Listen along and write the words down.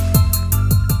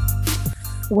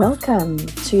Welcome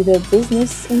to the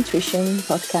Business Intuition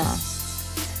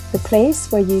Podcast, the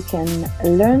place where you can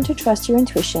learn to trust your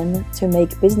intuition to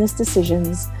make business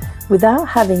decisions without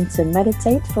having to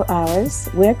meditate for hours,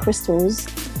 wear crystals,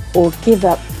 or give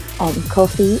up on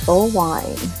coffee or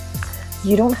wine.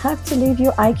 You don't have to leave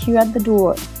your IQ at the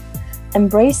door.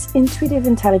 Embrace intuitive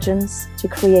intelligence to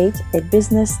create a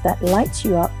business that lights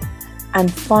you up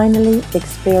and finally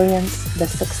experience the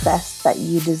success that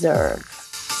you deserve.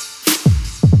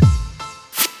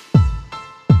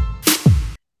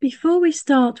 Before we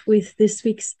start with this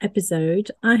week's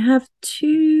episode, I have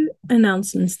two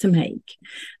announcements to make.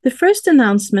 The first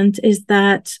announcement is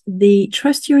that the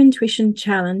Trust Your Intuition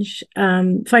Challenge,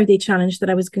 5-day challenge that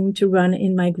I was going to run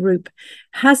in my group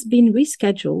has been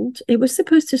rescheduled. It was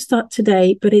supposed to start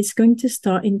today, but it's going to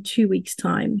start in 2 weeks'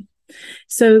 time.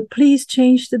 So please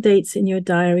change the dates in your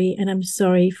diary, and I'm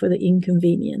sorry for the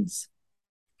inconvenience.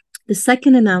 The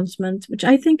second announcement, which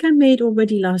I think I made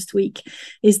already last week,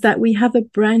 is that we have a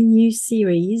brand new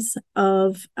series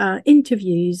of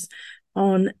interviews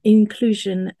on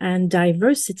inclusion and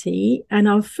diversity. And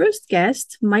our first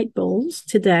guest, Mike Bowles,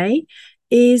 today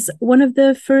is one of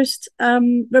the first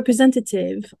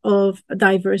representative of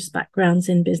diverse backgrounds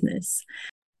in business.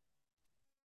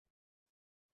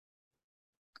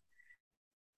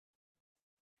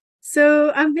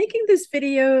 So I'm making this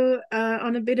video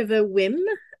on a bit of a whim.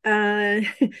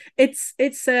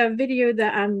 It's a video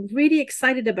that I'm really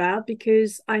excited about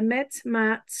because I met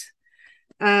Matt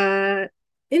in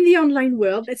the online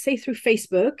world, let's say through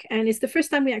Facebook, and it's the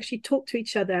first time we actually talked to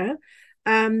each other.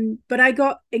 But I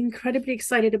got incredibly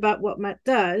excited about what Matt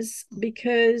does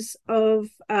because of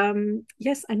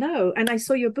yes, I know, and I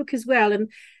saw your book as well.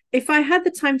 And if I had the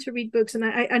time to read books, and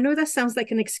I know that sounds like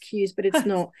an excuse, but it's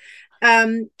not.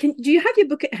 Do you have your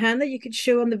book at hand that you could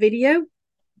show on the video?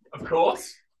 Of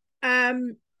course.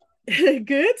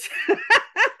 Good.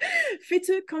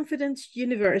 Fitter Confident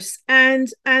Universe, and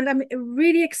I'm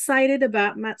really excited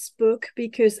about Matt's book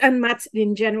and Matt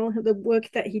in general, the work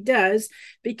that he does,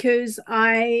 because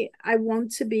I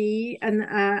want to be an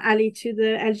ally to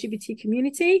the LGBT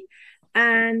community,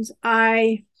 and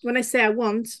when I say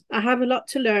I have a lot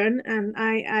to learn, and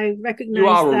I recognize you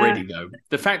are already though.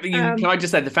 The fact that you can I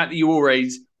just say the fact that you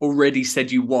already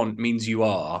said you want means you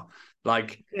are.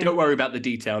 Like, yeah. Don't worry about the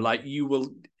detail. Like, you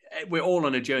will. We're all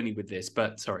on a journey with this.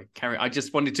 But sorry, Carrie. I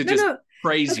just wanted to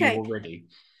praise you already.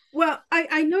 Well,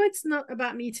 I know it's not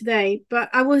about me today,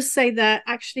 but I will say that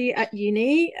actually at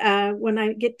uni, when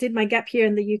I did my gap year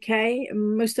in the UK,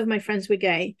 most of my friends were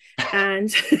gay,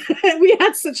 and we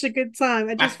had such a good time.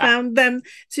 I just found them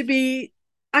to be.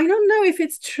 I don't know if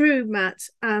it's true, Matt,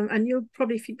 and you'll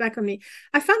probably feedback on me.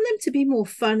 I found them to be more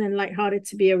fun and lighthearted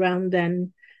to be around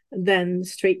than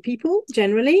straight people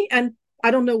generally, and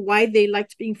I don't know why they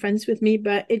liked being friends with me,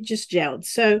 but it just gelled.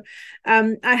 So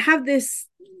I have this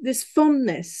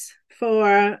fondness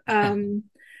for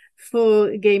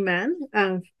gay men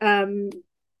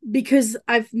because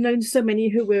I've known so many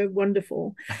who were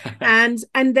wonderful. and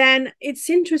then it's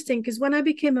interesting because when I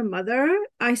became a mother,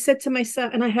 I said to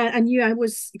myself, and I knew I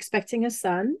was expecting a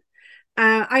son.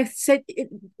 I said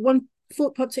one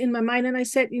thought popped in my mind, and I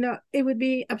said, it would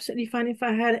be absolutely fine if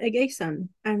I had a gay son,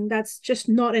 and that's just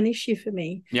not an issue for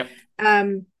me. Yep.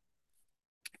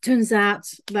 Turns out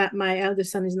that my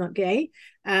eldest son is not gay,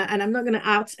 and I'm not going to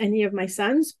out any of my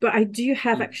sons, but I do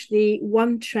have actually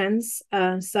one trans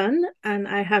son, and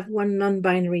I have one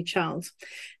non-binary child.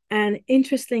 And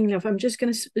interestingly enough, I'm just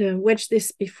going to wedge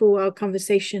this before our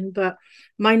conversation, but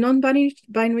my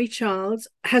non-binary child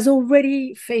has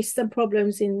already faced some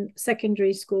problems in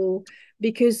secondary school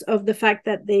because of the fact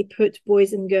that they put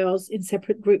boys and girls in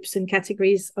separate groups and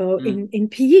categories or in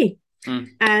PE.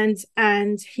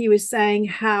 And he was saying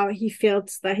how he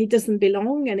felt that he doesn't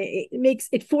belong, and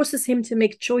it forces him to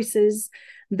make choices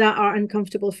that are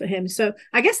uncomfortable for him. So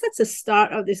I guess that's a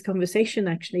start of this conversation,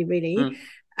 actually, really.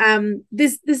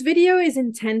 This video is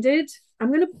intended, I'm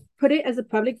going to put it as a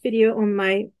public video on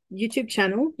my YouTube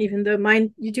channel, even though my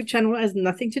YouTube channel has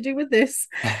nothing to do with this,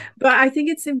 but I think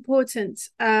it's important.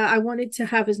 I wanted to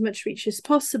have as much reach as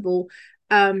possible.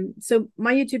 So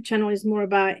my YouTube channel is more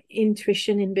about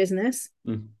intuition in business.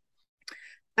 But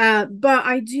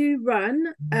I do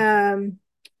run,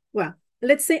 well,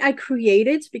 let's say I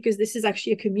created, because this is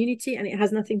actually a community and it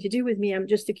has nothing to do with me, I'm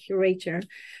just a curator,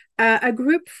 a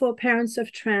group for parents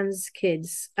of trans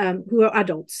kids who are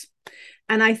adults.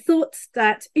 And I thought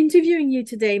that interviewing you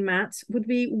today, Matt, would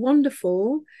be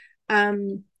wonderful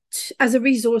as a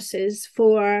resources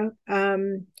for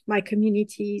my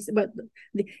communities, but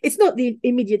it's not the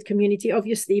immediate community,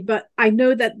 obviously, but I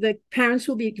know that the parents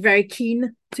will be very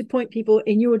keen to point people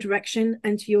in your direction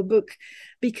and to your book,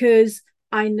 because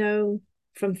I know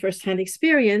from firsthand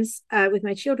experience with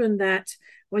my children that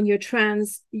when you're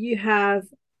trans, you have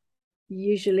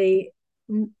usually,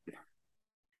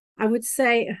 I would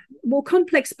say, more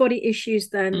complex body issues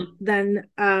than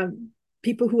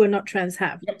people who are not trans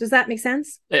have. Yep. Does that make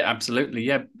sense? Yeah, absolutely.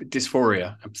 Yeah,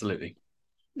 dysphoria, absolutely.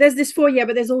 There's dysphoria,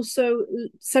 but there's also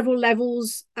several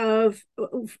levels of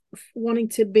wanting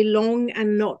to belong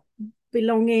and not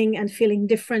belonging and feeling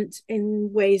different in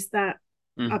ways that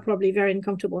are probably very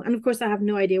uncomfortable. And of course, I have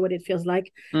no idea what it feels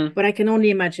like, but I can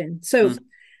only imagine. So,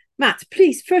 Matt,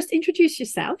 please first introduce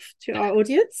yourself to our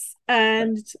audience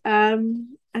and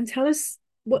tell us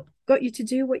what got you to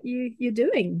do what you're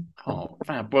doing. Oh,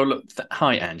 fab. Well, look,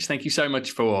 hi, Ange. Thank you so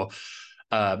much for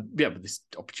this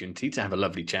opportunity to have a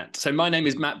lovely chat. So my name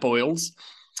is Matt Boyles.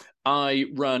 I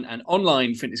run an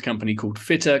online fitness company called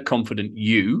Fitter Confident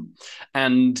You.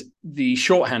 And the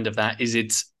shorthand of that is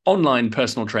it's online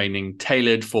personal training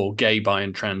tailored for gay, bi,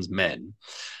 and trans men.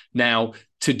 Now,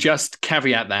 to just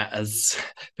caveat that, as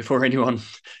before anyone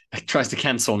tries to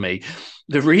cancel me,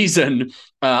 the reason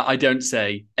I don't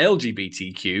say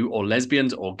LGBTQ or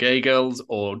lesbians or gay girls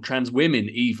or trans women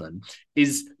even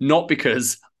is not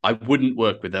because I wouldn't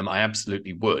work with them. I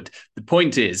absolutely would. The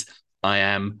point is, I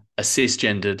am a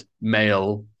cisgendered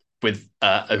male with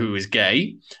who is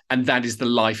gay, and that is the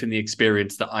life and the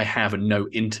experience that I have and know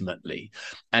intimately.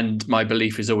 And my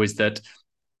belief is always that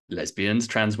lesbians,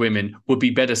 trans women would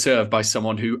be better served by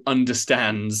someone who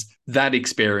understands that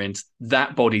experience,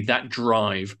 that body, that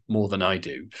drive more than I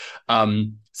do.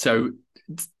 So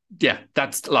yeah,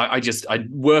 that's like I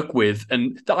work with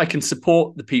and that I can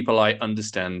support the people I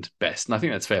understand best. And I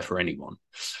think that's fair for anyone.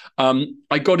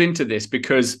 I got into this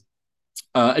because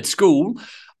at school,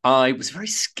 I was a very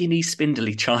skinny,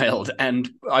 spindly child, and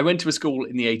I went to a school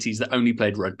in the 80s that only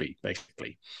played rugby,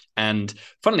 basically. And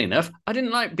funnily enough, I didn't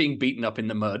like being beaten up in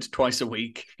the mud twice a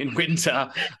week in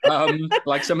winter,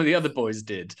 like some of the other boys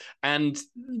did. And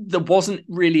there wasn't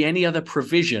really any other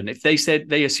provision. If they said,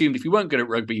 they assumed if you weren't good at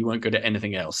rugby, you weren't good at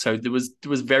anything else. So there was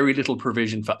very little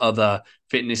provision for other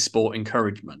fitness sport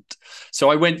encouragement. So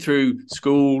I went through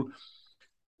school,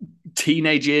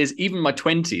 teenage years, even my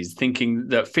 20s, thinking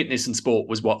that fitness and sport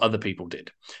was what other people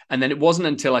did. And then it wasn't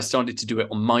until I started to do it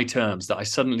on my terms that I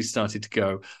suddenly started to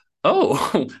go,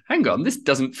 oh, hang on, this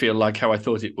doesn't feel like how I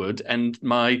thought it would. And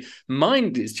my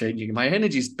mind is changing, my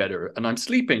energy's better, and I'm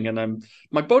sleeping, and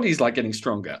my body's like getting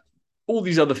stronger. All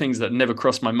these other things that never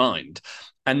crossed my mind.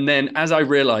 And then as I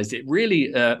realized it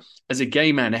really, as a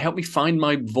gay man, it helped me find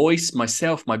my voice,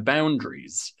 myself, my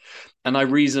boundaries. And I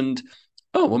reasoned,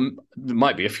 oh, well, there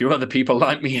might be a few other people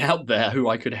like me out there who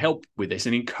I could help with this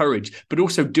and encourage, but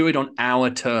also do it on our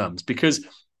terms, because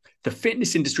the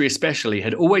fitness industry especially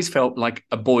had always felt like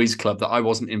a boys' club that I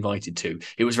wasn't invited to.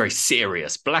 It was very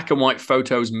serious, black and white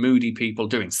photos, moody people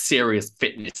doing serious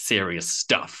fitness, serious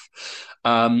stuff.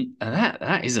 And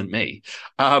that isn't me.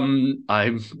 And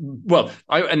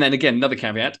then again, another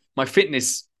caveat, my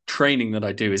fitness training that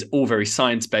I do is all very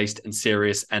science-based and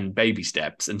serious and baby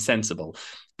steps and sensible.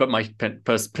 But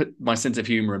my sense of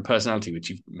humor and personality,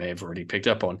 which you may have already picked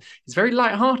up on, is very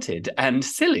lighthearted and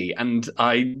silly. And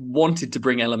I wanted to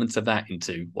bring elements of that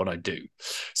into what I do.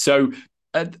 So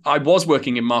I was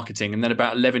working in marketing. And then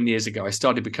about 11 years ago, I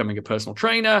started becoming a personal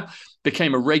trainer,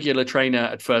 became a regular trainer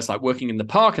at first, like working in the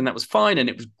park. And that was fine. And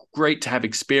it was great to have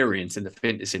experience in the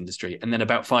fitness industry. And then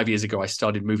about 5 years ago, I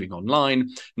started moving online.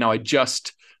 Now I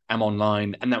just am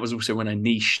online. And that was also when I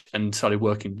niched and started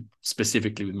working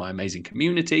specifically with my amazing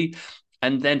community.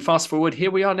 And then fast forward, here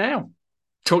we are now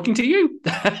talking to you.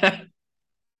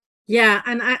 Yeah.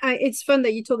 And I it's fun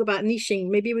that you talk about niching.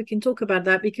 Maybe we can talk about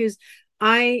that, because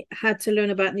I had to learn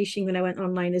about niching when I went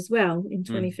online as well in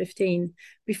 2015.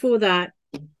 Before that,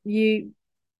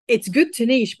 it's good to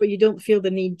niche, but you don't feel the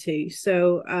need to.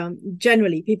 So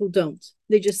generally people don't.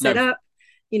 They just set up.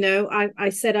 You know, I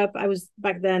set up, I was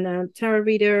back then a tarot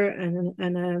reader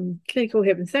and clinical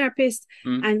hypnotherapist,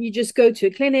 and you just go to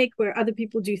a clinic where other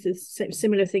people do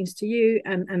similar things to you,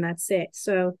 and that's it.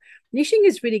 So niching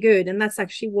is really good, and that's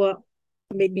actually what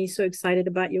made me so excited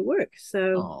about your work.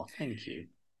 So thank you.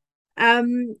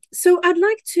 So I'd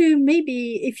like to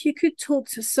maybe, if you could talk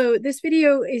to, so this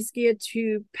video is geared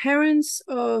to parents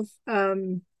of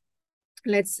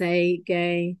let's say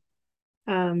gay,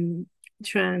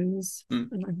 trans,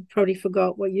 and I probably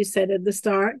forgot what you said at the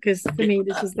start, because for me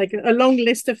this is like a long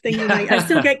list of things, and I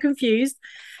still get confused.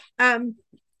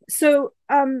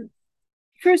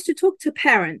 first to talk to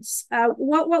parents,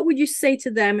 what would you say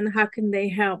to them, and how can they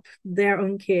help their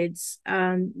own kids,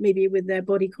 maybe with their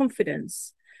body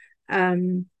confidence?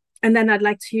 And then I'd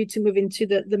like you to move into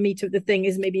the meat of the thing,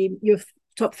 is maybe your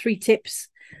top 3 tips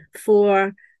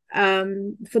for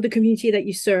the community that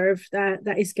you serve,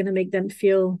 that is going to make them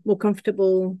feel more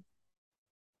comfortable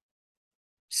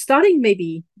starting,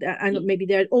 maybe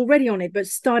they're already on it, but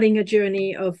starting a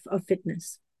journey of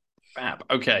fitness.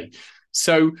 Okay,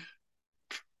 so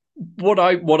what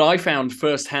I found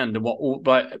firsthand, and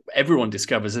what everyone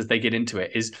discovers as they get into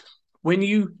it, is when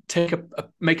you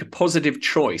make a positive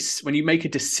choice, when you make a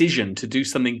decision to do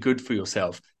something good for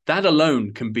yourself, that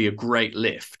alone can be a great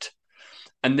lift.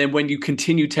 And then when you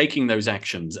continue taking those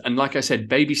actions, and like I said,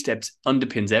 baby steps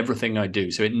underpins everything I do,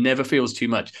 so it never feels too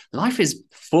much. Life is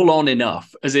full on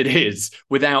enough as it is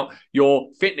without your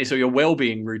fitness or your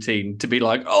well-being routine to be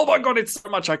like, oh my God, it's so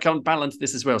much, I can't balance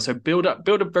this as well. So build up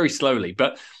very slowly,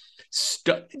 but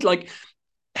like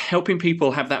helping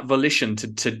people have that volition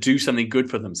to do something good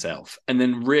for themselves, and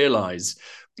then realize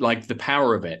like the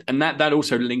power of it. And that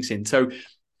also links in. So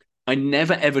I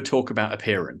never ever talk about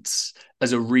appearance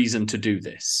as a reason to do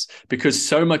this, because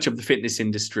so much of the fitness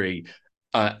industry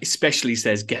especially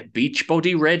says get beach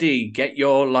body ready, get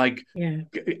your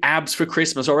abs for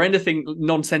Christmas, or anything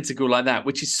nonsensical like that,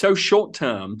 which is so short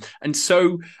term and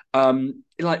so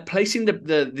like placing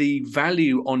the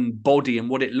value on body and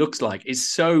what it looks like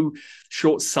is so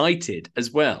short-sighted as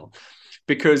well,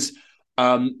 because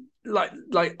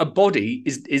like a body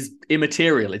is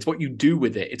immaterial. It's what you do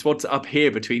with it. It's what's up here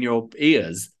between your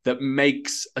ears that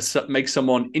makes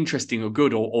someone interesting or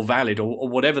good or valid or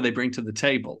whatever they bring to the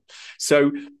table.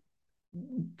 So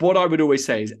what I would always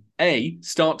say is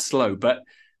start slow, but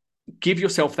give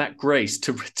yourself that grace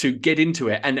to get into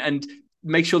it and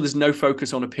make sure there's no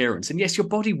focus on appearance. And yes, your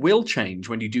body will change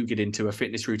when you do get into a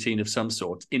fitness routine of some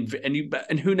sort,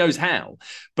 and who knows how.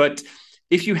 But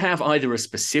if you have either a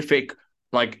specific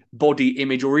like body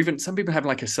image, or even some people have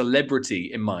like a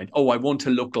celebrity in mind, I want to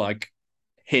look like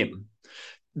him,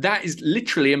 that is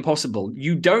literally impossible.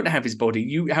 You don't have his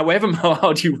body. However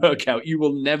hard you work out, you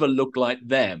will never look like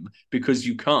them because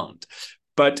you can't.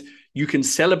 But you can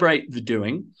celebrate the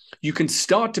doing. You can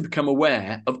start to become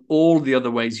aware of all the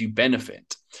other ways you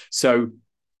benefit. So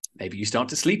maybe you start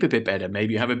to sleep a bit better.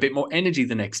 Maybe you have a bit more energy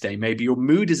the next day. Maybe your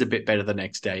mood is a bit better the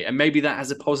next day. And maybe that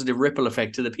has a positive ripple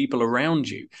effect to the people around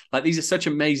you. Like, these are such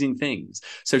amazing things.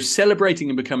 So celebrating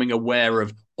and becoming aware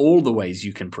of all the ways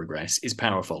you can progress is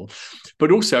powerful.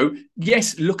 But also,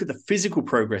 yes, look at the physical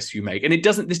progress you make. And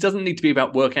this doesn't need to be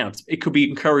about workouts. It could be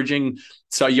encouraging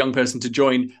a young person to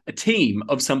join a team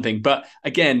of something. But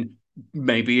again,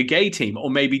 maybe a gay team,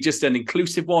 or maybe just an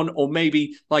inclusive one, or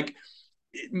maybe like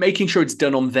making sure it's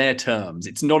done on their terms.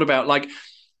 It's not about like,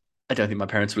 I don't think my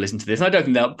parents will listen to this. I don't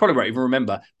think they'll probably won't even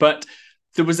remember. But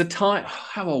there was a time,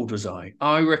 how old was I?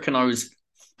 I reckon I was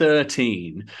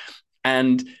 13.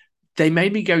 And they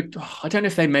made me go, I don't know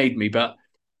if they made me, but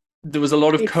there was a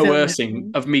lot of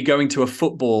coercing of me going to a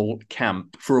football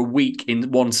camp for a week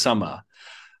in one summer.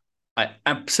 I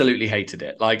absolutely hated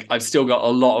it. Like, I've still got a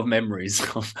lot of memories.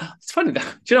 It's funny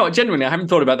that, do you know what? Genuinely, I haven't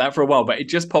thought about that for a while, but it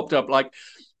just popped up like,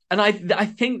 and I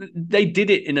think they did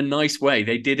it in a nice way.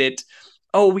 They did it,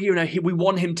 we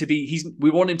want him to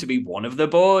be one of the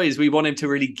boys. We want him to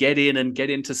really get in and get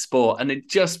into sport. And it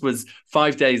just was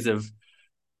 5 days of,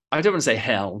 I don't want to say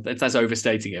hell, that's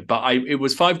overstating it, but it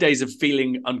was 5 days of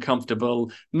feeling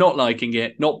uncomfortable, not liking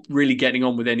it, not really getting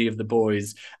on with any of the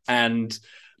boys. And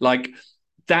like,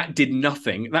 that did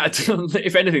nothing. That,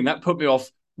 if anything, that put me off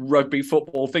rugby,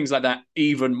 football, things like that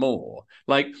even more.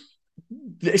 Like,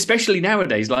 especially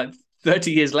nowadays, like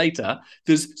 30 years later,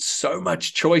 there's so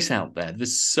much choice out there.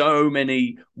 There's so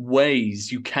many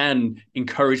ways you can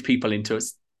encourage people into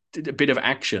a bit of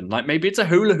action. Like, maybe it's a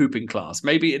hula hooping class.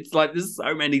 Maybe it's like, there's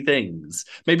so many things.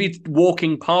 Maybe it's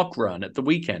walking park run at the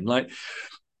weekend. Like,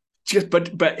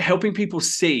 but helping people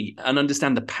see and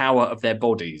understand the power of their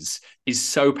bodies is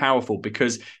so powerful,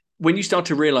 because when you start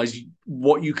to realize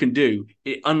what you can do,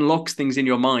 it unlocks things in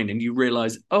your mind, and you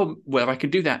realize, oh, well, I can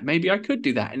do that. Maybe I could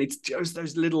do that. And it's just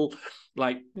those little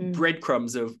like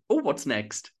breadcrumbs of, what's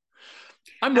next?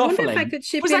 I'm waffling. I wonder if I could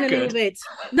chip in a little bit.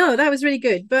 No, that was really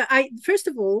good. But first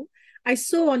of all, I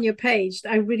saw on your page,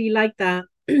 I really like that.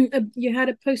 You had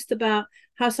a post about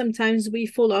how sometimes we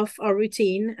fall off our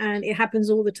routine, and it happens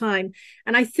all the time.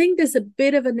 And I think there's a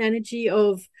bit of an energy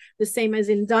of the same as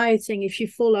in dieting. If you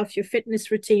fall off your fitness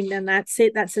routine, then that's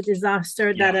it. That's a disaster.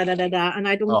 Yeah. And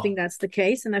I don't think that's the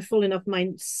case. And I've fallen off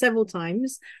mine several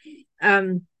times.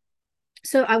 So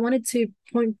I wanted to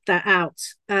point that out.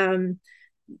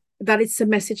 that it's a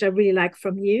message I really like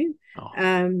from you.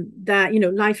 That, you know,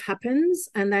 life happens,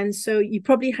 and then so you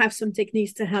probably have some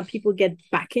techniques to help people get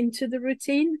back into the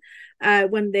routine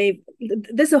when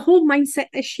there's a whole mindset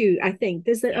issue. I think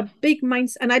there's a big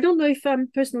mindset, and I don't know if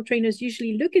personal trainers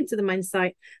usually look into the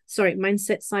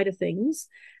mindset side of things,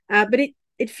 but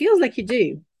it feels like you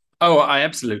do. Oh, I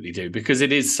absolutely do, because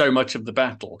it is so much of the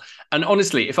battle. And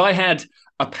honestly, if I had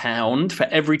 £1 for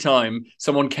every time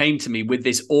someone came to me with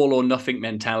this all or nothing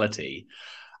mentality,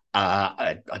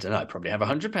 I don't know, I'd probably have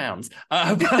 £100.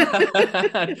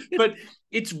 But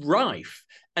it's rife,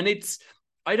 and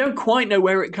I don't quite know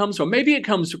where it comes from. Maybe it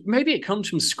comes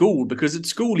from school, because at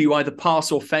school you either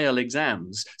pass or fail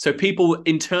exams. So people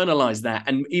internalize that,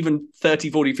 and even 30,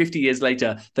 40, 50 years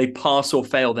later, they pass or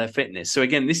fail their fitness. So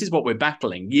again, this is what we're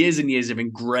battling. Years and years of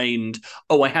ingrained,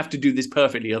 I have to do this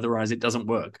perfectly, otherwise it doesn't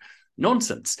work.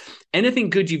 Nonsense. Anything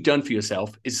good you've done for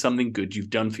yourself is something good you've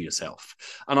done for yourself.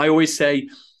 And I always say,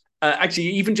 actually,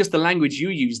 even just the language you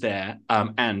use there,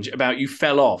 Ange, about you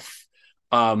fell off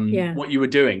what you were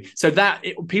doing. So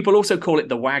people also call it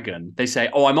the wagon. They say,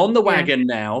 I'm on the wagon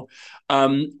now,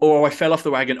 or I fell off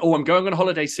the wagon. I'm going on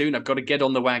holiday soon. I've got to get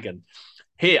on the wagon.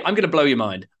 Here, I'm going to blow your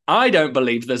mind. I don't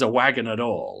believe there's a wagon at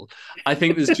all. I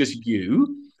think there's just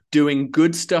you doing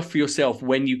good stuff for yourself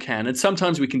when you can. And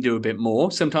sometimes we can do a bit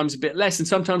more, sometimes a bit less, and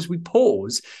sometimes we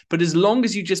pause. But as long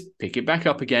as you just pick it back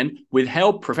up again with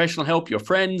help, professional help, your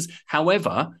friends,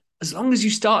 however, as long as you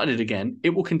started it again,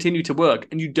 it will continue to work,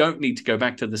 and you don't need to go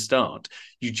back to the start.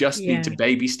 You just need to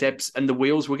baby steps, and the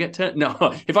wheels will get turned. No,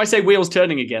 if I say wheels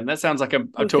turning again, that sounds like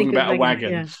I'm talking about a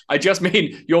wagon. Yeah. I just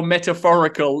mean your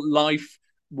metaphorical life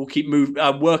will keep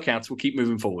workouts will keep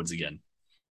moving forwards again.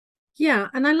 Yeah,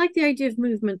 and I like the idea of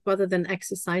movement rather than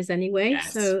exercise anyway.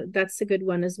 Yes. So that's a good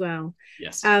one as well.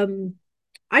 Yes. I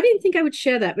didn't think I would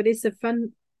share that, but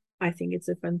I think it's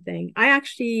a fun thing. I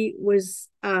actually was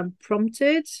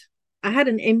prompted. I had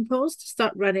an impulse to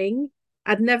start running.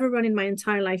 I'd never run in my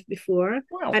entire life before.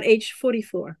 Wow. At age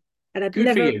 44. And I'd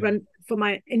never run for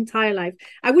my entire life.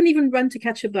 I wouldn't even run to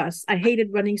catch a bus. I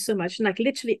hated running so much. And like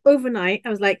literally overnight, I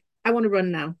was like, I want to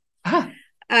run now.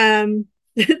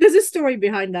 There's a story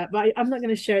behind that, but I'm not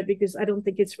going to share it because I don't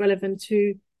think it's relevant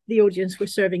to the audience we're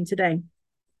serving today.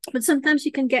 But sometimes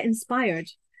you can get inspired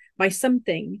by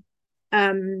something.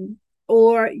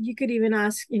 Or you could even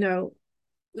ask,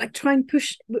 like try and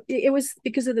push. It was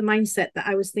because of the mindset that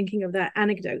I was thinking of that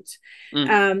anecdote.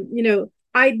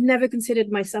 I'd never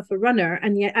considered myself a runner,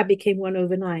 and yet I became one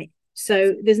overnight.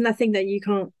 So there's nothing that you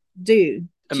can't do.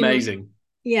 Amazing.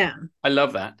 Yeah. I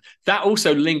love that. That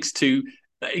also links to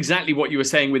exactly what you were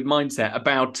saying with mindset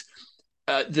about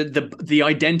the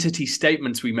identity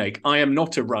statements we make. I am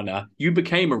not a runner. You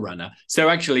became a runner. So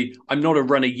actually, I'm not a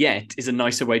runner yet is a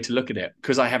nicer way to look at it,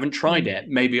 because I haven't tried it.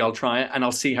 Maybe I'll try it and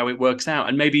I'll see how it works out.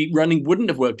 And maybe running wouldn't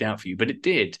have worked out for you, but it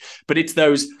did. But it's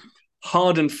those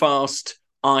hard and fast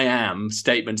I am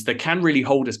statements that can really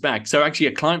hold us back. So actually,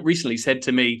 a client recently said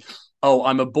to me,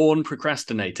 I'm a born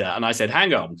procrastinator. And I said,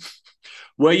 hang on.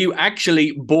 Were you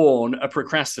actually born a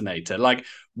procrastinator? Like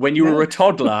when you were a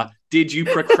toddler, did you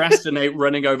procrastinate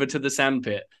running over to the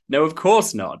sandpit? No, of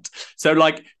course not. So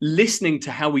like listening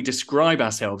to how we describe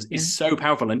ourselves is so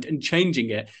powerful, and changing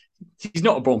it. He's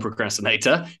not a born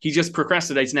procrastinator. He just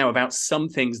procrastinates now about some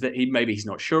things that he's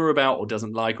not sure about or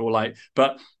doesn't like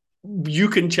but you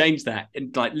can change that.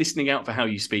 And like listening out for how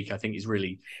you speak, I think is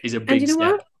a big step.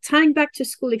 What? Tying back to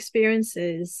school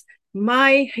experiences,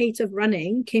 my hate of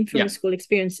running came from a school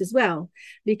experience as well,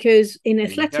 because in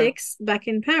athletics back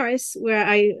in Paris, where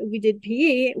we did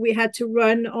PE, we had to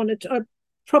run on a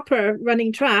proper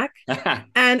running track,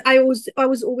 and I was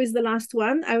always the last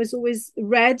one. I was always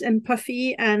red and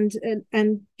puffy, and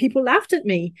people laughed at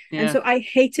me, and so I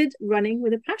hated running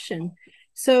with a passion.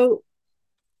 So,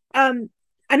 and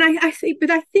I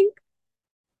think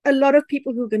a lot of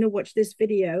people who are going to watch this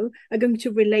video are going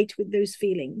to relate with those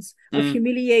feelings of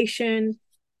humiliation,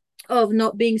 of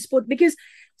not being sport. Because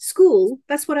school,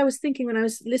 that's what I was thinking when I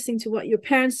was listening to what your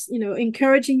parents,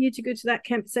 encouraging you to go to that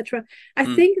camp, etc.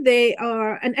 I think they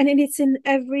are, and it's in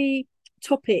every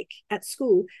topic at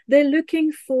school. They're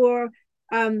looking for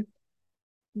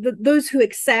those who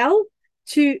excel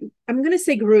to, I'm going to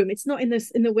say groom. It's not in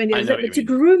the way, but to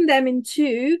groom them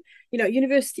into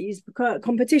universities,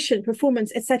 competition,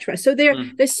 performance, etc. So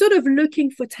they're sort of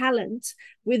looking for talent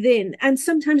within, and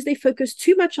sometimes they focus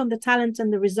too much on the talent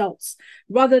and the results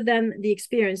rather than the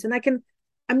experience. And I'm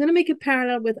going to make a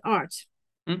parallel with art.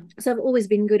 So I've always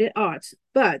been good at art,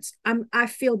 but I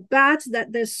feel bad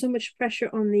that there's so much pressure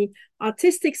on the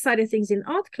artistic side of things in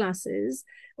art classes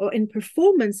or in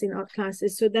performance in art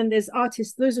classes. So then there's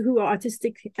artists, those who are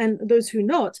artistic and those who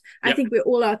not. Yep. I think we're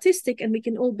all artistic and we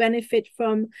can all benefit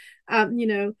from,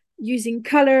 using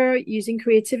color, using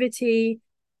creativity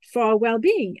for our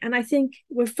well-being. And I think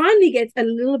we'll finally get a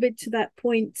little bit to that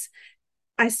point.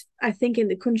 I think in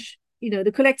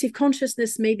the collective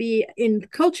consciousness maybe in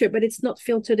culture, but it's not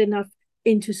filtered enough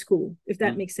into school, if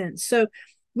that makes sense. So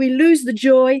we lose the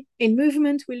joy in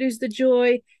movement, we lose the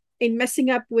joy in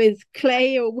messing up with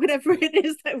clay or whatever it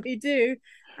is that we do.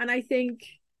 And I think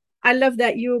I love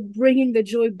that you're bringing the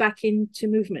joy back into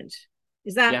movement.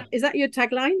 Is that your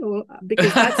tagline? Or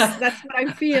because that's what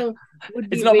I feel would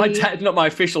be. It's not really... not my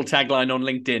official tagline on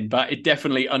LinkedIn, but it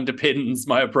definitely underpins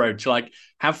my approach. Like,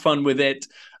 have fun with it.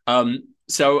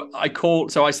 So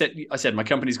I said my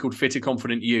company's called Fitter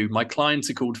Confident You. My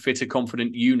clients are called Fitter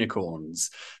Confident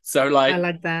Unicorns. So I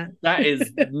like that. That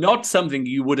is not something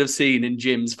you would have seen in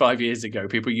gyms 5 years ago,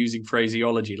 people using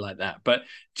phraseology like that. But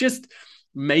just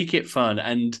make it fun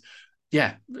and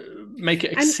make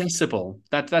it accessible.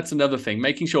 That's another thing,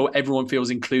 making sure everyone feels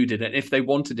included. And if they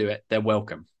want to do it, they're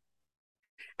welcome.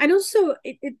 And also,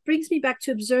 it brings me back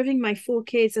to observing my 4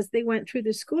 kids as they went through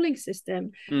the schooling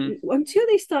system. Until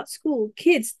they start school,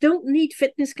 kids don't need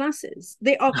fitness classes.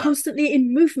 They are constantly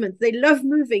in movement. They love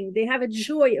moving. They have a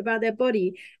joy about their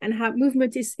body and how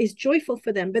movement is joyful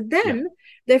for them. But then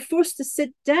they're forced to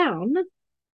sit down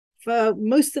for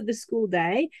most of the school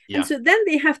day. And so then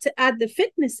they have to add the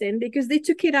fitness in because they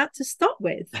took it out to start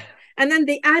with. And then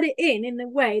they add it in a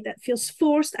way that feels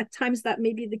forced at times that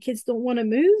maybe the kids don't want to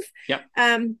move.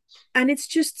 And it's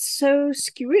just so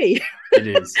skewy. It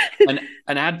is. And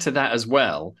add to that as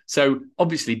well. So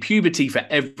obviously puberty for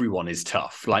everyone is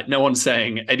tough. Like, no one's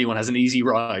saying anyone has an easy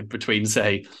ride between,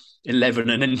 say, 11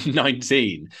 and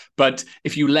 19. But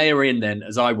if you layer in then,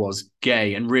 as I was,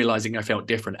 gay and realizing I felt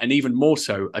different, and even more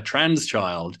so a trans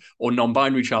child or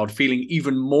non-binary child feeling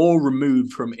even more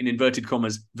removed from, in inverted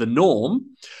commas, the norm,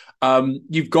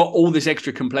 you've got all this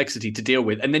extra complexity to deal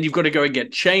with. And then you've got to go and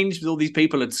get changed with all these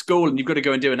people at school, and you've got to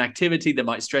go and do an activity that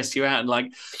might stress you out.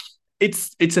 And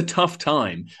it's a tough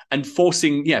time, and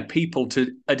forcing people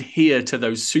to adhere to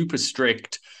those super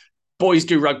strict boys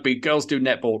do rugby, girls do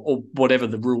netball, or whatever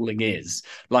the ruling is,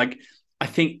 I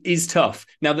think is tough.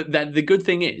 Now that the good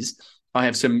thing is I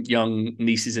have some young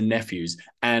nieces and nephews,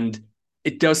 and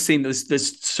it does seem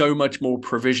there's so much more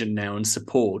provision now and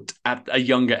support at a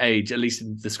younger age, at least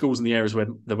in the schools in the areas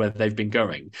where they've been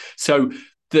going. So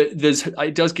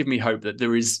it does give me hope that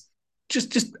there is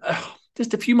just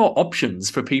a few more options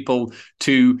for people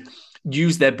to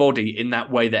use their body in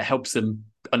that way that helps them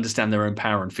understand their own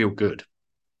power and feel good.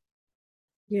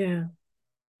 Yeah.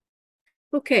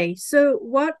 Okay, so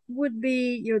what would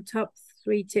be your top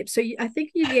 3 tips? So I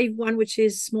think you gave one, which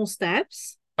is small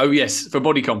steps. Oh, yes, for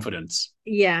body confidence.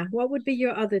 Yeah. What would be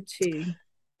your other 2?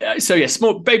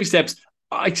 Small baby steps.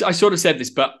 I sort of said this,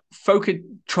 but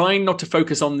trying not to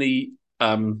focus on the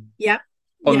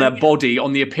their body,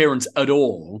 on the appearance at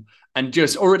all, and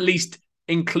or at least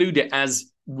include it as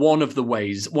one of the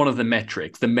ways, one of the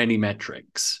metrics, the many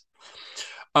metrics.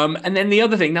 And then the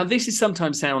other thing, now this is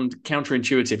sometimes sound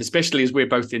counterintuitive, especially as we're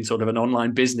both in sort of an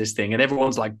online business thing and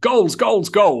everyone's like, goals, goals,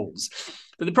 goals.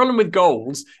 But the problem with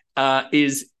goals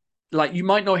is you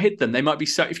might not hit them. They might be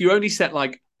if you only set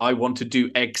I want to do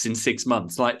X in 6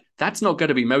 months, that's not going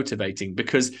to be motivating,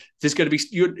 because there's going to be,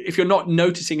 if you're not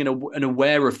noticing and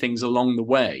aware of things along the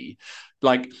way,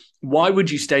 why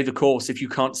would you stay the course if you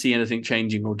can't see anything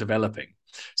changing or developing?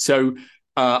 So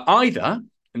either,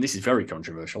 and this is very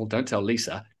controversial, don't tell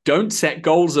Lisa, don't set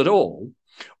goals at all.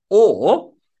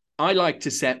 Or I like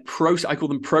to set I call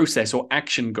them process or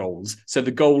action goals. So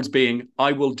the goals being,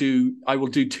 I will do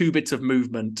 2 bits of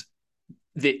movement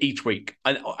each week.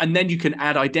 And then you can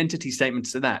add identity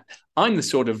statements to that. I'm the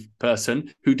sort of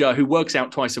person who works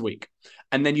out twice a week.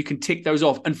 And then you can tick those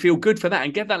off and feel good for that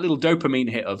and get that little dopamine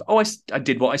hit of, I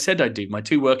did what I said I'd do, my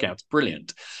 2 workouts,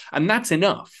 brilliant. And that's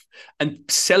enough. And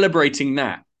celebrating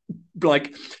that,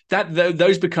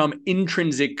 those become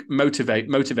intrinsic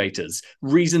motivators,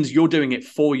 reasons you're doing it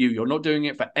for you. You're not doing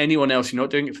it for anyone else. You're not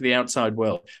doing it for the outside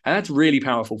world. And that's really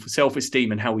powerful for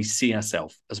self-esteem and how we see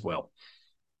ourselves as well.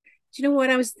 Do you know what?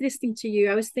 I was listening to you,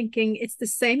 I was thinking it's the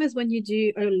same as when you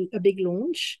do a big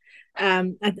launch.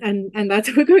 And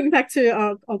that we're going back to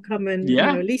our common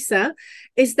Lisa,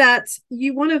 is that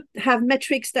you want to have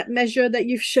metrics that measure that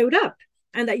you've showed up.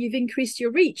 and that you've increased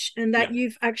your reach, and that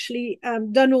you've actually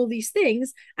done all these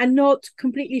things and not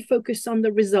completely focused on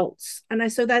the results. And I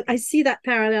see that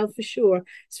parallel for sure.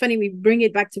 It's funny we bring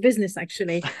it back to business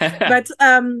actually, but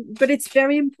it's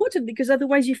very important, because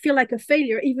otherwise you feel like a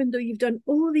failure, even though you've done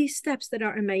all these steps that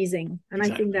are amazing. And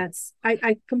exactly. I think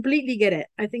I completely get it.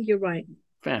 I think you're right.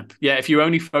 Fab. Yeah, if you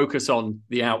only focus on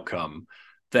the outcome,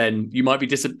 then you might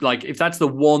be like, if that's the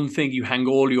one thing you hang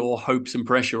all your hopes and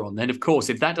pressure on, then of course,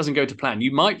 if that doesn't go to plan,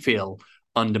 you might feel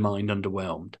undermined,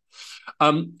 underwhelmed.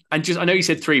 And just, I know you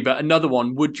said 3, but another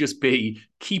one would just be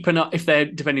keep an eye, if they're,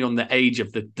 depending on the age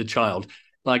of the child,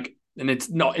 like, and it's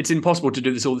impossible to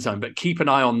do this all the time, but keep an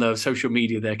eye on the social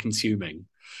media they're consuming.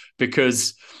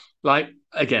 Because, like,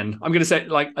 again, I'm going to say,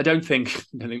 like, I don't think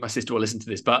my sister will listen to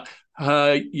this, but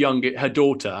her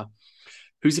daughter,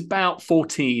 who's about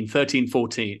 13,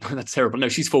 14. That's terrible. No,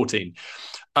 she's 14.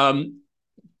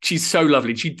 She's so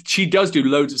lovely. She does do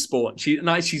loads of sport.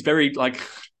 She's very, like,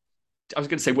 I was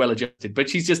going to say well-adjusted, but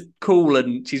she's just cool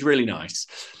and she's really nice.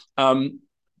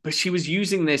 But she was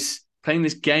playing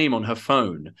this game on her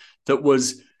phone that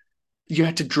was, you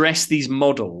had to dress these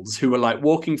models who were like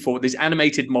walking forward, these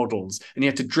animated models, and you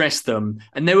had to dress them.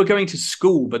 And they were going to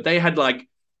school, but they had like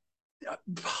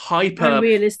hyper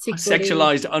unrealistic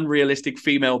sexualized, unrealistic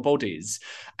female bodies.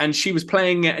 And she was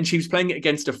playing it, and she was playing it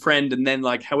against a friend. And then,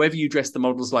 like, however you dress the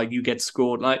models, like, you get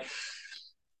scored. Like,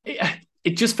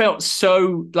 it just felt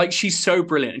so, like, she's so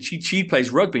brilliant. And she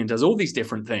plays rugby and does all these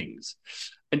different things.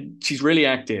 And she's really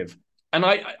active. And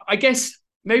I guess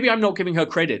maybe I'm not giving her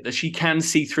credit that she can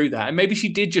see through that. And maybe she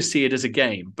did just see it as a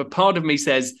game. But part of me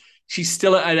says she's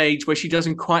still at an age where she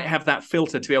doesn't quite have that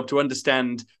filter to be able to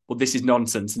understand, well, this is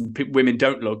nonsense. And women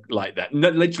don't look like that. No,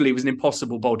 literally, it was an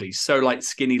impossible body. So, like,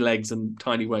 skinny legs and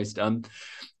tiny waist. And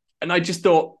I just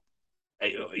thought,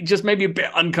 it just made me a bit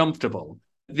uncomfortable.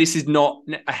 This is not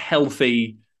a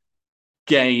healthy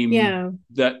game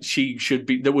that she should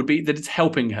be, that it's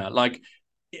helping her. Like,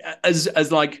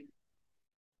 as like,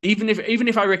 even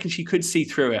if I reckon she could see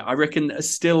through it, I reckon there's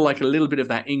still like a little bit of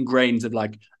that ingrained of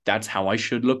like, that's how I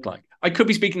should look like. I could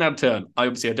be speaking out of turn. I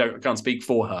can't speak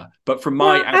for her, but from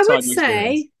my outside I would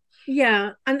experience,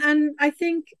 say, and I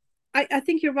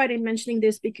think you're right in mentioning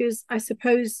this, because I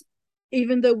suppose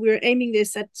even though we're aiming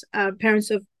this at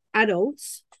parents of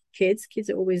adults, kids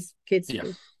are always kids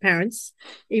for parents,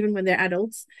 even when they're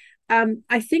adults.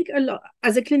 I think a lot,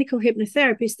 as a clinical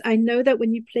hypnotherapist, I know that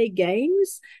when you play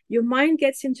games, your mind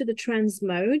gets into the trance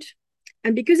mode.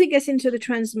 And because it gets into the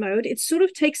trance mode, it sort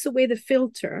of takes away the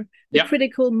filter, the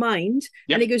critical mind,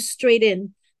 and it goes straight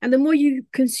in. And the more you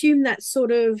consume that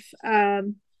sort of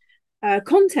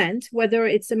content, whether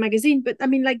it's a magazine, but I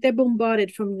mean, like, they're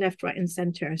bombarded from left, right, and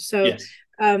center. So,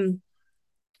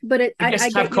 but I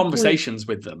guess have conversations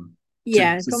with them.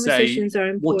 Conversations are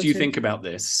important. What do you think about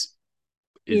this?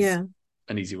 Is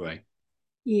an easy way.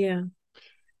 Okay.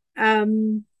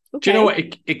 Do you know what?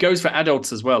 It goes for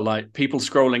adults as well, like people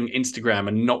scrolling Instagram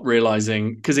and not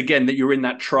realizing, because again, that you're in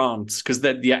that trance, because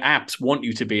the apps want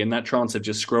you to be in that trance of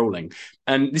just scrolling.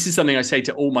 And this is something I say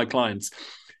to all my clients,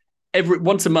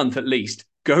 once a month at least,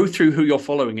 go through who you're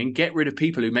following and get rid of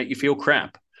people who make you feel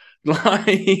crap.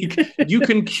 Like, you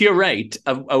can curate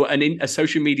a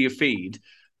social media feed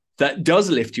that does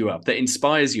lift you up, that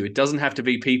inspires you. It doesn't have to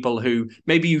be people who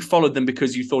maybe you followed them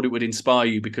because you thought it would inspire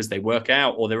you because they work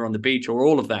out or they're on the beach or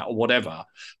all of that or whatever.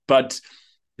 But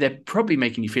they're probably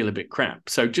making you feel a bit crap.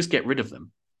 So just get rid of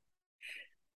them.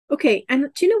 Okay.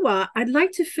 And do you know what? I'd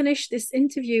like to finish this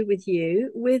interview with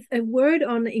you with a word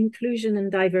on inclusion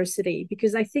and diversity,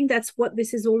 because I think that's what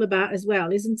this is all about as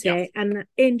well, isn't it? And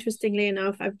interestingly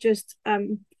enough, I've just,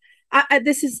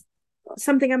 this is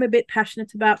something I'm a bit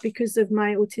passionate about because of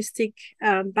my autistic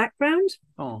background.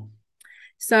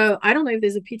 So I don't know if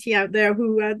there's a PT out there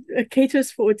who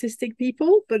caters for autistic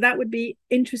people, but that would be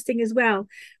interesting as well.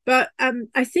 But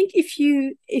I think if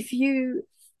you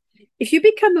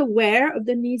become aware of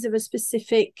the needs of a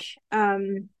specific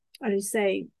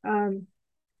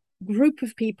group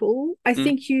of people, I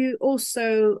think you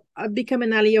also become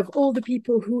an ally of all the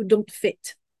people who don't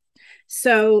fit.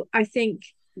 So I think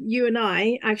you and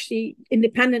I actually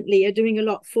independently are doing a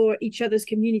lot for each other's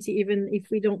community, even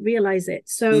if we don't realize it.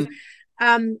 So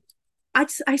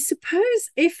I suppose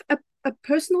if a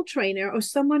personal trainer or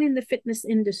someone in the fitness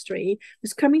industry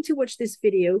was coming to watch this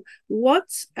video,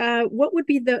 what would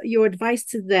be your advice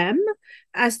to them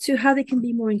as to how they can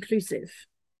be more inclusive?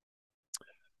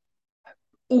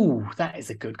 Oh, that is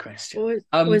a good question.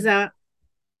 Or is that,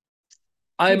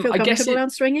 do you feel comfortable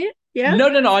answering it? Yeah. No.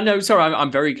 I know. Sorry,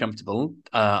 I'm very comfortable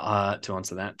to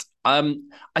answer that.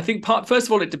 I think first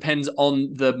of all, it depends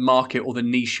on the market or the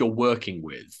niche you're working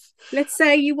with. Let's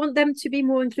say you want them to be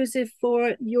more inclusive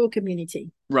for your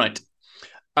community. Right.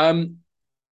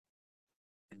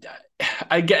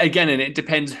 Again, and it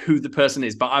depends who the person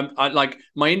is. But I like,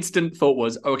 my instant thought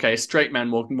was, okay, a straight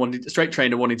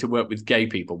trainer wanting to work with gay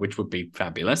people, which would be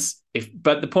fabulous.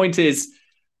 But the point is,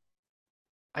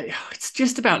 it's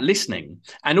just about listening,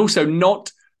 and also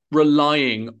not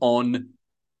relying on.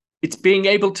 It's being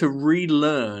able to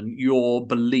relearn your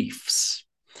beliefs,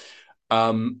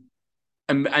 and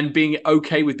being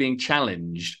okay with being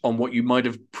challenged on what you might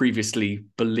have previously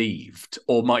believed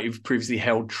or might have previously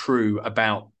held true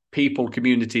about people,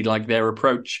 community, like their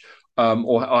approach,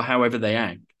 or however they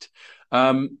act.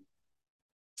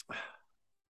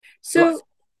 So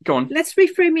go on. Let's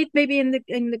reframe it maybe in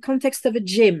the context of a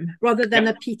gym rather than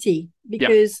a PT,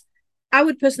 because I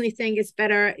would personally think it's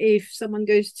better if someone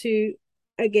goes to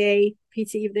a gay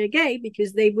PT if they're gay,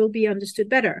 because they will be understood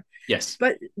better. Yes.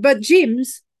 But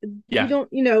gyms, you don't,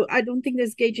 I don't think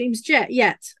there's gay gyms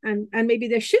yet, and maybe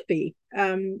there should be.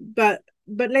 But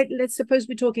let's suppose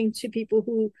we're talking to people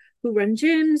who run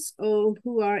gyms or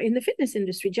who are in the fitness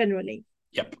industry generally.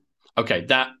 Yep. Okay.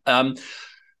 That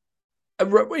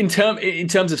in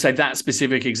terms of, say, that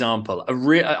specific example,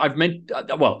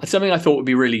 something I thought would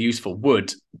be really useful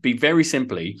would be very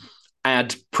simply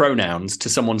add pronouns to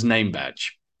someone's name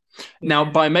badge. Now,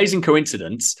 by amazing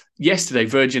coincidence, yesterday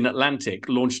Virgin Atlantic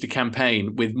launched a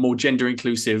campaign with more gender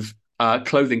inclusive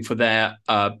clothing for their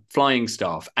flying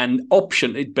staff, and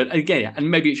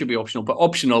maybe it should be optional, but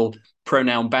optional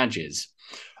pronoun badges,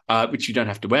 which you don't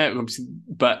have to wear.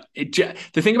 But the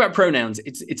thing about pronouns,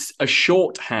 it's a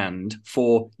shorthand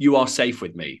for "you are safe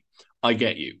with me, I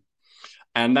get you,"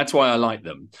 and that's why I like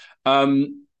them.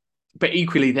 But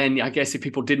equally, then I guess if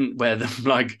people didn't wear them,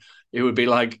 like, it would be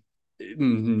like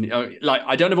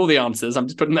I don't have all the answers. I'm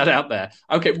just putting that out there.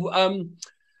 Okay.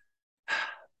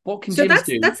 What can gyms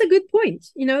do? That's a good point.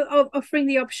 Of offering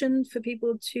the option for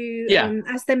people to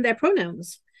ask them their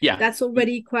pronouns. Yeah, that's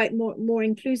already quite more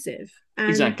inclusive.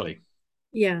 Exactly.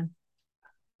 Yeah.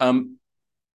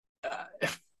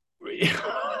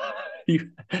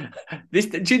 This,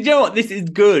 do you know what? This is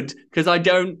good because I've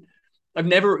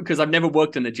never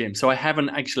worked in a gym, so I haven't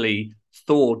actually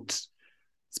thought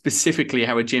specifically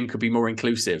how a gym could be more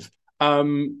inclusive.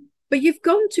 But you've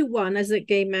gone to one as a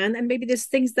gay man, and maybe there's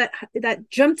things that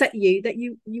jumped at you that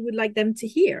you would like them to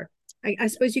hear. I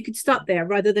suppose you could start there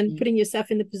rather than putting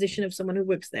yourself in the position of someone who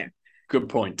works there. Good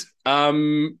point.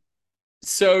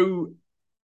 So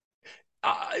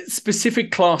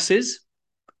specific classes,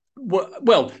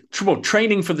 well,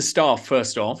 training for the staff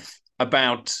first off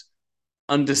about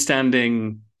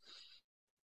understanding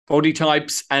body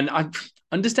types and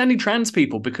understanding trans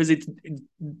people, because it's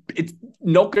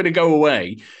not going to go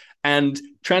away, and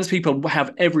trans people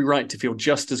have every right to feel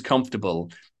just as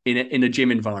comfortable in a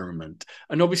gym environment.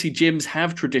 And obviously gyms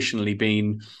have traditionally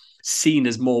been seen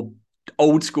as more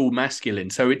old school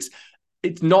masculine, so it's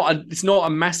not a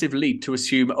massive leap to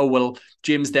assume, oh well,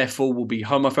 gyms therefore will be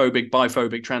homophobic,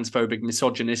 biphobic, transphobic,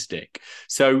 misogynistic.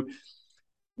 So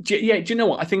yeah, do you know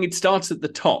what? I think it starts at the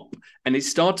top, and it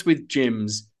starts with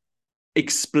gyms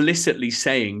explicitly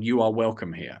saying you are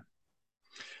welcome here.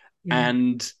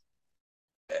 And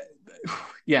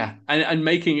and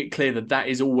making it clear that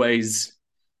is always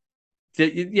to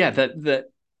be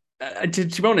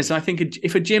honest, I think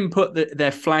if a gym put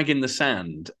their flag in the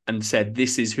sand and said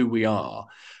this is who we are,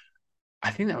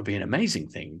 I think that would be an amazing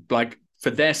thing, like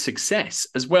for their success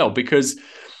as well, because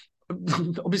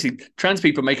obviously trans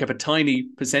people make up a tiny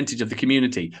percentage of the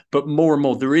community, but more and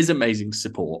more there is amazing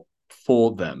support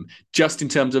for them, just in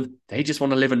terms of they just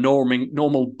want to live a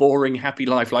normal, boring, happy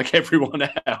life like everyone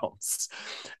else.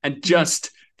 And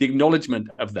just the acknowledgement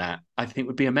of that, I think,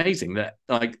 would be amazing. That,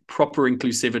 like, proper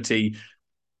inclusivity,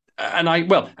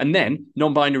 and then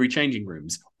non-binary changing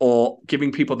rooms, or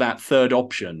giving people that third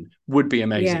option would be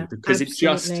amazing, because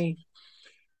absolutely.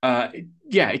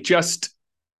 it just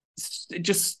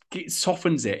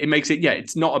softens it. It makes it,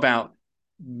 it's not about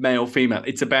male, female.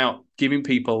 It's about giving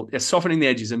people, softening the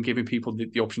edges and giving people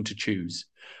the option to choose.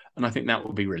 And I think that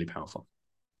will be really powerful.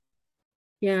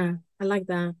 Yeah, I like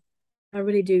that. I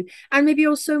really do. And maybe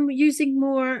also using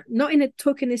more, not in a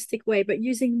tokenistic way, but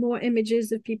using more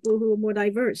images of people who are more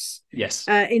diverse. Yes.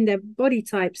 In their body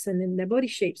types and in their body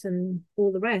shapes and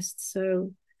all the rest.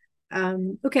 So,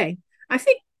 okay. I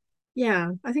think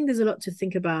there's a lot to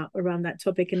think about around that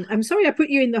topic. And I'm sorry I put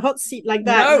you in the hot seat like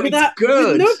that with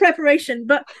no preparation,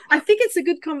 but I think it's a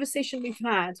good conversation we've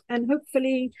had. And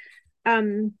hopefully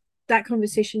that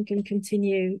conversation can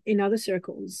continue in other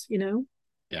circles,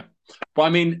 Yeah. Well, I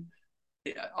mean,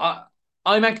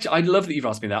 I love that you've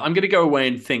asked me that. I'm going to go away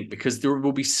and think, because there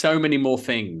will be so many more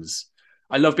things.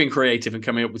 I love being creative and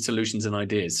coming up with solutions and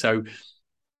ideas. So,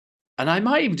 and I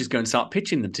might even just go and start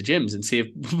pitching them to gyms and see if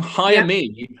hire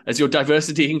me as your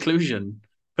diversity inclusion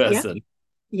person.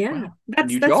 Yeah. Wow.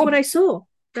 That's what I saw.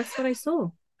 That's what I saw.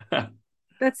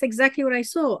 That's exactly what I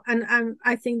saw. And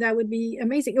I think that would be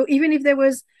amazing. Or even if there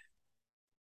was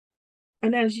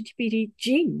an LGBT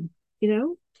gym,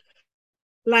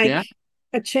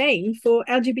 a chain for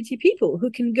LGBT people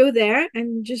who can go there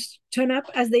and just turn up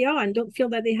as they are and don't feel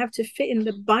that they have to fit in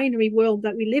the binary world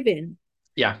that we live in.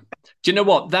 Yeah. Do you know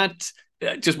what? That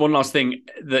just one last thing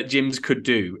that gyms could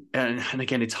do. And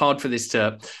again, it's hard for this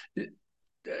to...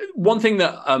 One thing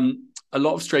that a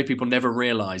lot of straight people never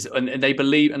realize, and they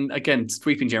believe, and again,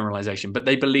 sweeping generalization, but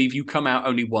they believe you come out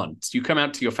only once. You come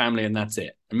out to your family and that's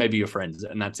it. And maybe your friends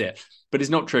and that's it. But it's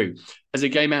not true. As a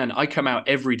gay man, I come out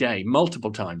every day,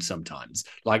 multiple times sometimes.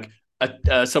 Like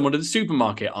someone at the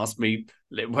supermarket asked me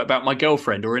about my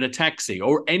girlfriend, or in a taxi,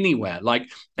 or anywhere.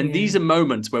 These are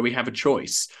moments where we have a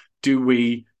choice. Do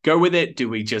we go with it? Do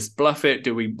we just bluff it?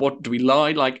 Do we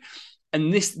lie?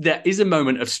 And there is a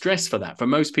moment of stress for that for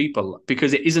most people,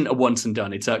 because it isn't a once and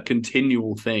done. It's a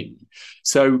continual thing.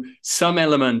 So some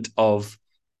element of,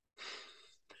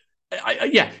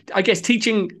 I guess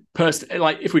teaching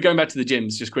if we're going back to the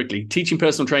gyms just quickly, teaching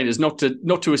personal trainers not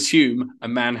to assume a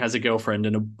man has a girlfriend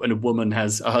and a woman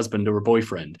has a husband or a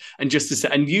boyfriend, and just to say,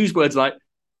 and use words like,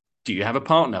 do you have a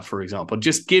partner, for example,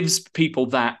 just gives people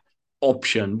that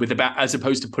option as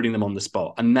opposed to putting them on the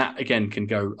spot. And that again can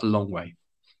go a long way.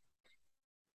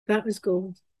 That was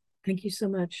gold. Thank you so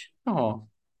much. Oh,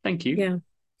 thank you. Yeah.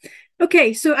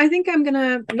 Okay. So I think I'm going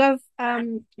to love,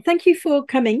 thank you for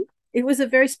coming. It was a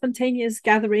very spontaneous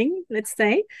gathering, let's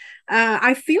say.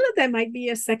 I feel that there might be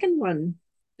a second one.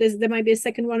 There might be a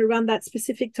second one around that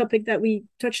specific topic that we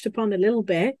touched upon a little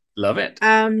bit. Love it.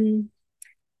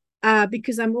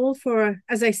 Because I'm all for,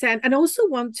 as I said, and also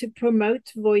want to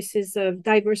promote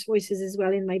diverse voices as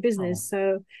well in my business.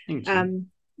 So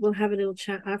we'll have a little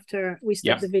chat after we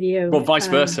stop the video. Well, vice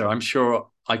versa. I'm sure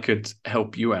I could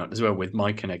help you out as well with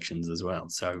my connections as well.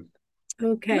 So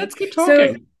let's keep talking.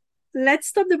 So, let's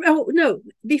stop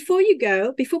before we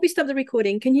stop the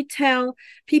recording, can you tell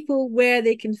people where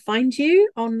they can find you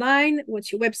online, what's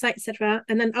your website, etc.?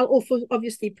 And then I'll also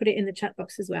obviously put it in the chat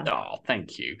box as well. Oh,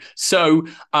 thank you. So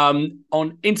on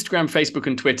Instagram, Facebook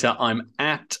and Twitter, I'm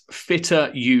at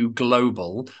Fitter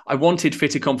Global. I wanted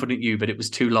Fitter Confident You, but it was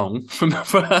too long.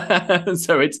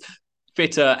 So it's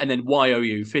Fitter and then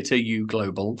YOU, Fitter You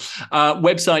Global.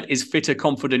 Website is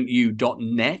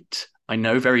fitterconfidentyou.net. I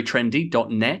know, very trendy,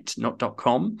 .net, not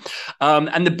 .com.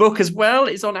 And the book as well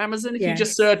is on Amazon. If you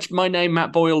just search my name,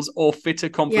 Matt Boyles, or Fitter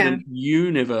Confident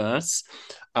Universe.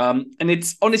 And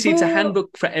it's honestly, it's a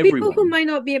handbook for everyone. People who might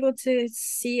not be able to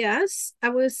see us, I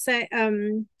will say,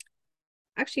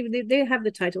 actually, they have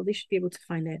the title. They should be able to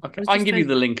find it. Okay. I can give you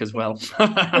the link as well.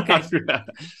 Okay.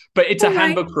 But it's a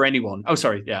handbook for anyone. Oh,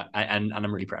 sorry. Yeah. And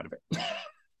I'm really proud of it.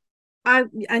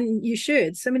 And you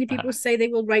should. So many people say they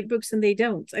will write books and they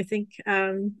don't. I think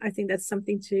that's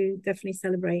something to definitely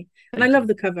celebrate. And I love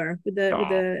the cover with the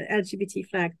LGBT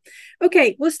flag.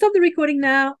 Okay, we'll stop the recording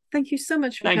now. Thank you so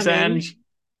much for coming. Thanks, Ange.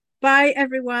 Bye,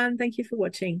 everyone. Thank you for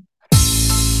watching.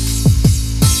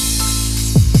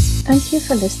 Thank you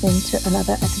for listening to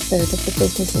another episode of the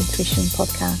Business Intuition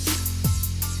Podcast.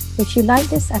 If you like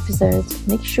this episode,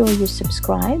 make sure you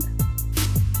subscribe,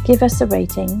 give us a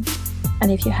rating,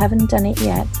 and if you haven't done it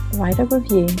yet, write a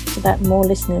review so that more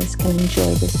listeners can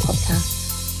enjoy this podcast.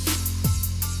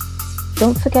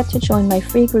 Don't forget to join my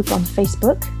free group on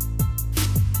Facebook,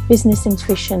 Business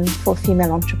Intuition for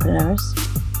Female Entrepreneurs.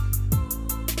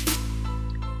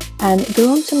 And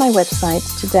go onto my website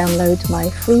to download my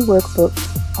free workbook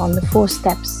on the 4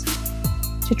 steps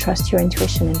to trust your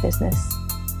intuition in business.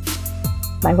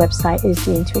 My website is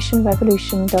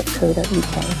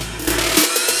theintuitionrevolution.co.uk.